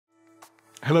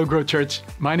Hello, Grow Church.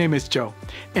 My name is Joe,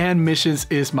 and missions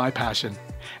is my passion.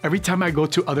 Every time I go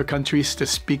to other countries to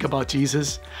speak about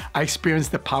Jesus, I experience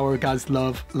the power of God's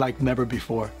love like never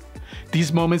before.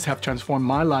 These moments have transformed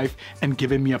my life and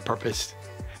given me a purpose.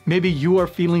 Maybe you are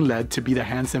feeling led to be the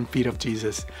hands and feet of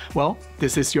Jesus. Well,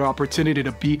 this is your opportunity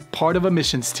to be part of a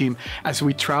missions team as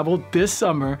we travel this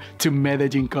summer to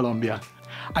Medellin, Colombia.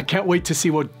 I can't wait to see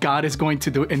what God is going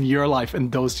to do in your life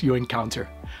and those you encounter.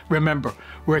 Remember,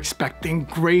 we're expecting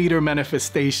greater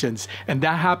manifestations, and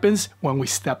that happens when we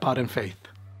step out in faith.